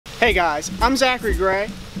Hey guys, I'm Zachary Gray,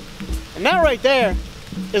 and that right there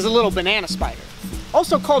is a little banana spider,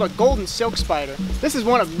 also called a golden silk spider. This is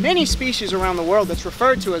one of many species around the world that's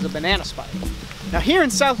referred to as a banana spider. Now here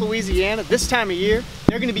in South Louisiana, this time of year,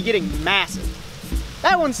 they're going to be getting massive.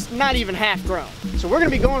 That one's not even half grown. So we're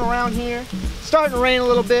going to be going around here, starting to rain a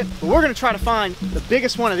little bit, but we're going to try to find the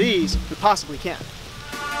biggest one of these we possibly can.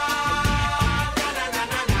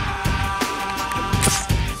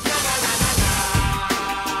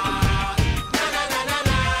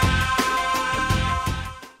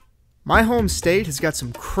 My home state has got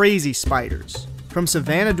some crazy spiders, from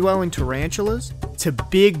savanna-dwelling tarantulas to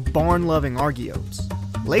big barn-loving archaeops.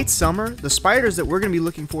 Late summer, the spiders that we're going to be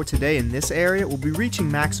looking for today in this area will be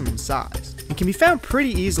reaching maximum size and can be found pretty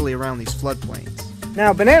easily around these floodplains.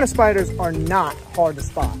 Now, banana spiders are not hard to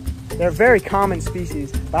spot. They're a very common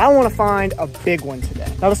species, but I want to find a big one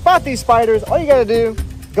today. Now, to spot these spiders, all you got to do,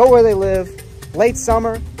 go where they live, late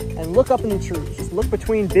summer, and look up in the trees. Just look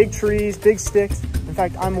between big trees, big sticks. In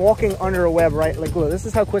fact, I'm walking under a web look, this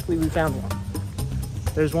is how quickly we found one.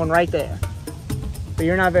 There's one right there. But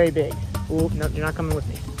you're not very big. Ooh, no, you're not coming with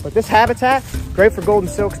me. But this habitat, great for golden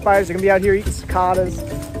silk spiders. They're gonna be out here eating cicadas,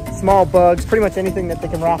 small bugs, pretty much anything that they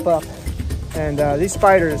can wrap up. And these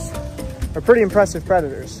spiders are pretty impressive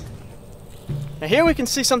predators. Now here we can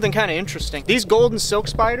see something kind of interesting. These golden silk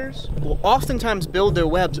spiders will oftentimes build their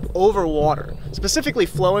webs over water, specifically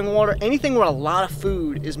flowing water, anything where a lot of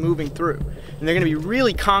food is moving through. And they're gonna be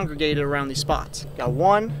really congregated around these spots. Got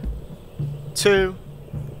 1, 2,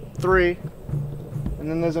 3, and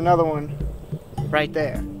then there's another one right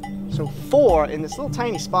there. So 4 in this little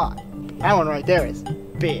tiny spot. That one right there is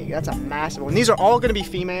big. That's a massive one. These are all gonna be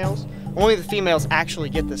females. Only the females actually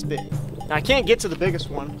get this big. Now I can't get to the biggest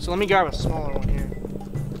one, so let me grab a smaller one here.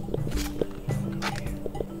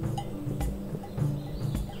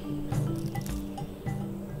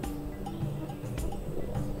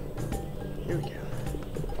 Here we go.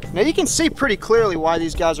 Now you can see pretty clearly why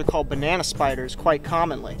these guys are called banana spiders quite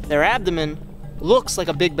commonly. Their abdomen looks like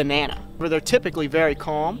a big banana, where they're typically very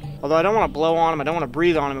calm. Although I don't want to blow on them, I don't want to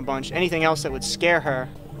breathe on them a bunch, anything else that would scare her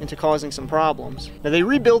into causing some problems. Now they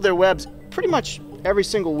rebuild their webs pretty much every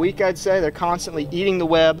single week, I'd say. They're constantly eating the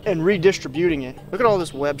web and redistributing it. Look at all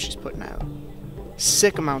this web she's putting out.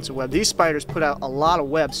 Sick amounts of web. These spiders put out a lot of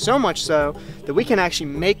web, so much so that we can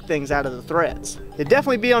actually make things out of the threads. It'd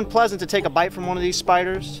definitely be unpleasant to take a bite from one of these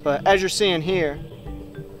spiders, but as you're seeing here,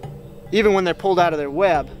 even when they're pulled out of their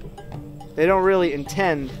web, they don't really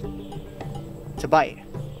intend to bite.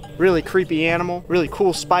 Really creepy animal, really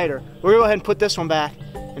cool spider. We're gonna go ahead and put this one back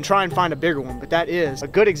and try and find a bigger one, but that is a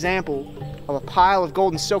good example of a pile of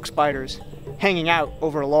golden silk spiders hanging out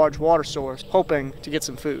over a large water source, hoping to get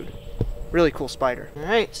some food. Really cool spider. All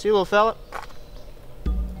right, see, little fella?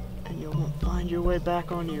 And you'll find your way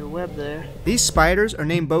back onto your web there. These spiders are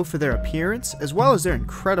named both for their appearance as well as their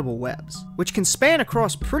incredible webs, which can span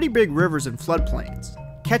across pretty big rivers and floodplains,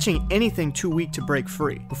 catching anything too weak to break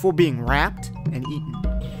free before being wrapped and eaten.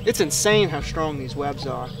 It's insane how strong these webs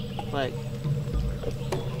are. Like,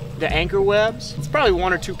 the anchor webs, it's probably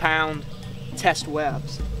 1 or 2 pound test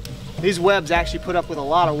webs. These webs actually put up with a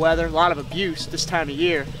lot of weather, a lot of abuse this time of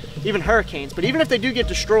year, even hurricanes. But even if they do get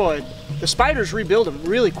destroyed, the spiders rebuild them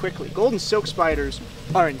really quickly. Golden silk spiders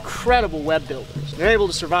are incredible web builders. They're able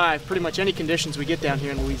to survive pretty much any conditions we get down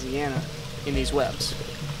here in Louisiana in these webs.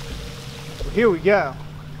 So here we go.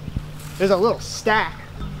 There's a little stack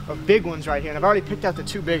of big ones right here, and I've already picked out the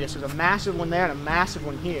 2 biggest. There's a massive one there and a massive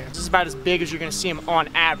one here. This is about as big as you're gonna see them on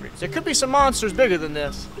average. There could be some monsters bigger than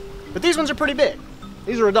this, but these ones are pretty big.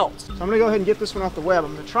 These are adults. So I'm gonna go ahead and get this one off the web.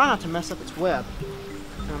 I'm gonna try not to mess up its web,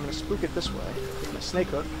 and I'm gonna spook it this way with my snake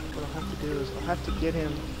hook. What I'll have to do is I'll have to get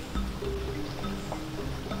him.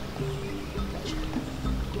 Gotcha.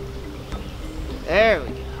 There we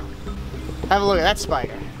go. Have a look at that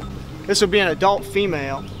spider. This would be an adult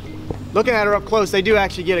female. Looking at her up close, they do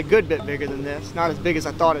actually get a good bit bigger than this. Not as big as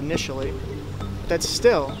I thought initially. That's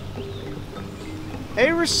still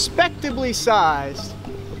a respectably sized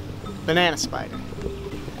banana spider.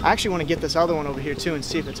 I actually want to get this other one over here too and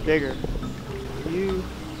see if it's bigger. You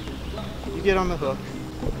get on the hook.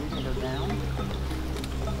 You can go down.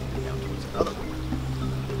 Down towards the other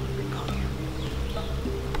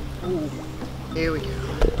one. Ooh, here we go.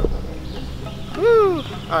 Woo!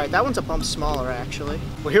 Alright, that one's a bump smaller actually.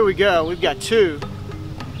 Well, here we go. We've got 2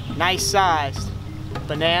 nice sized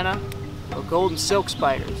banana or golden silk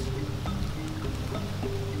spiders.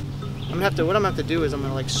 What I'm gonna have to do is I'm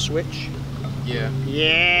gonna like switch.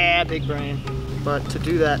 Yeah, big brain. But to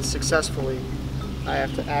do that successfully, I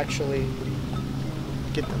have to actually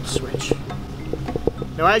get them switched.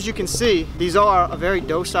 Now, as you can see, these are a very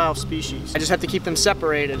docile species. I just have to keep them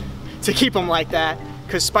separated to keep them like that,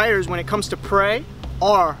 because spiders, when it comes to prey,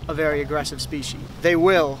 are a very aggressive species. They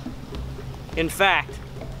will, in fact,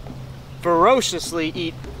 ferociously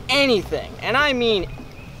eat anything, and I mean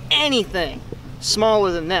anything,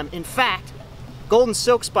 smaller than them. In fact, golden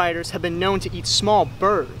silk spiders have been known to eat small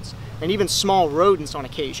birds and even small rodents on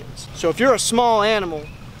occasions. So if you're a small animal,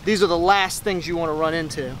 these are the last things you want to run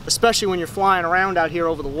into, especially when you're flying around out here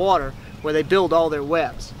over the water where they build all their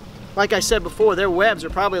webs. Like I said before, their webs are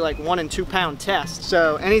probably like 1 and 2 pound tests.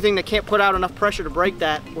 So anything that can't put out enough pressure to break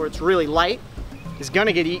that, or it's really light, is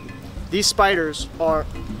gonna get eaten. These spiders are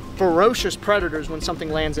ferocious predators when something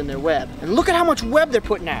lands in their web. And look at how much web they're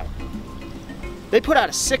putting out. They put out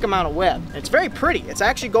a sick amount of web. It's very pretty. It's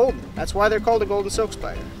actually golden. That's why they're called a golden silk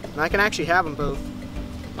spider. And I can actually have them both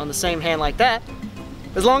on the same hand like that,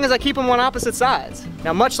 as long as I keep them on opposite sides.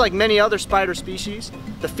 Now, much like many other spider species,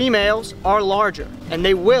 the females are larger, and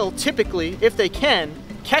they will typically, if they can,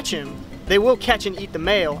 catch him. They will catch and eat the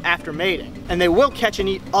male after mating, and they will catch and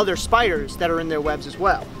eat other spiders that are in their webs as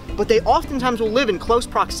well. But they oftentimes will live in close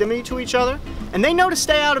proximity to each other, and they know to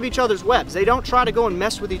stay out of each other's webs. They don't try to go and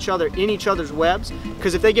mess with each other in each other's webs,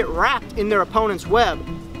 because if they get wrapped in their opponent's web,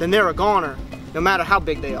 then they're a goner, no matter how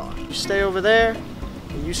big they are. You stay over there,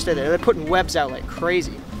 and you stay there. They're putting webs out like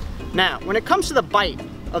crazy. Now, when it comes to the bite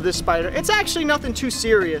of this spider, it's actually nothing too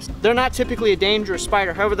serious. They're not typically a dangerous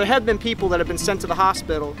spider. However, there have been people that have been sent to the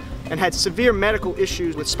hospital and had severe medical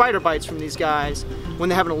issues with spider bites from these guys when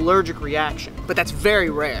they have an allergic reaction. But that's very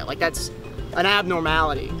rare. Like, that's an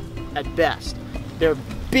abnormality at best. They're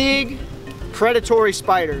big, predatory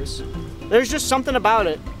spiders. There's just something about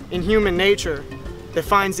it in human nature that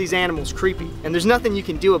finds these animals creepy, and there's nothing you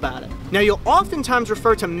can do about it. Now, you'll oftentimes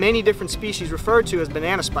refer to many different species referred to as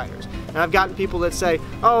banana spiders, and I've gotten people that say,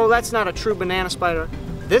 oh, that's not a true banana spider.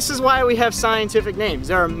 This is why we have scientific names.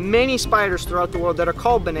 There are many spiders throughout the world that are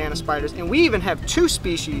called banana spiders, and we even have 2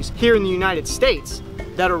 species here in the United States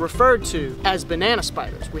that are referred to as banana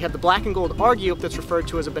spiders. We have the black and gold argiope that's referred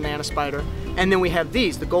to as a banana spider, and then we have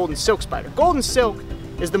these, the golden silk spider. Golden silk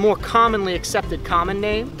is the more commonly accepted common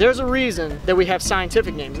name. There's a reason that we have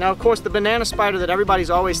scientific names. Now, of course, the banana spider that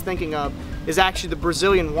everybody's always thinking of is actually the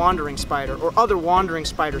Brazilian wandering spider or other wandering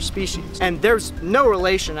spider species. And there's no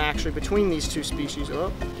relation actually between these 2 species.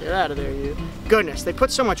 Oh, get out of there, you. Goodness, they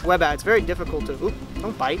put so much web out, it's very difficult to, oop,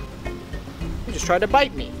 don't bite. You just tried to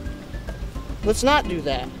bite me. Let's not do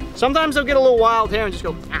that. Sometimes they'll get a little wild hair and just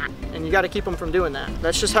go, ah, and you gotta keep them from doing that.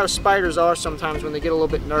 That's just how spiders are sometimes when they get a little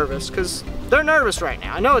bit nervous, because they're nervous right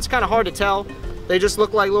now. I know it's kind of hard to tell. They just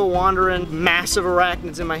look like little wandering, massive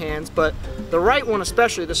arachnids in my hands, but the right one,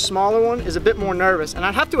 especially the smaller one, is a bit more nervous. And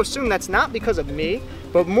I'd have to assume that's not because of me,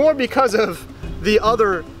 but more because of the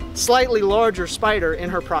other slightly larger spider in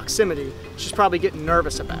her proximity. She's probably getting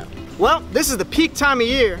nervous about it. Well, this is the peak time of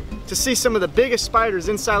year to see some of the biggest spiders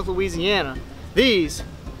in South Louisiana. These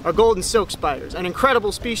are golden silk spiders, an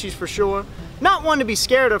incredible species for sure. Not one to be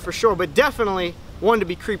scared of for sure, but definitely one to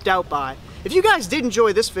be creeped out by. If you guys did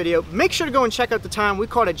enjoy this video, make sure to go and check out the time we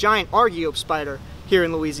caught a giant argiope spider here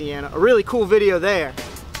in Louisiana. A really cool video there.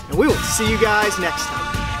 And we will see you guys next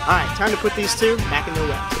time. All right, time to put these 2 back in their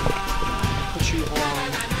web. Put you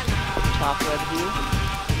on the top web here.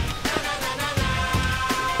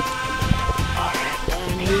 All right,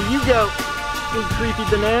 and here you go, you creepy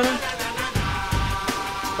banana.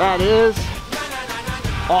 That is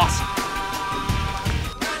awesome.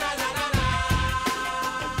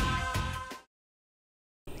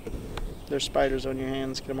 There's spiders on your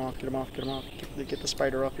hands. Get them off, get them off, get them off. Get the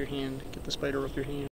spider off your hand. Get the spider off your hand.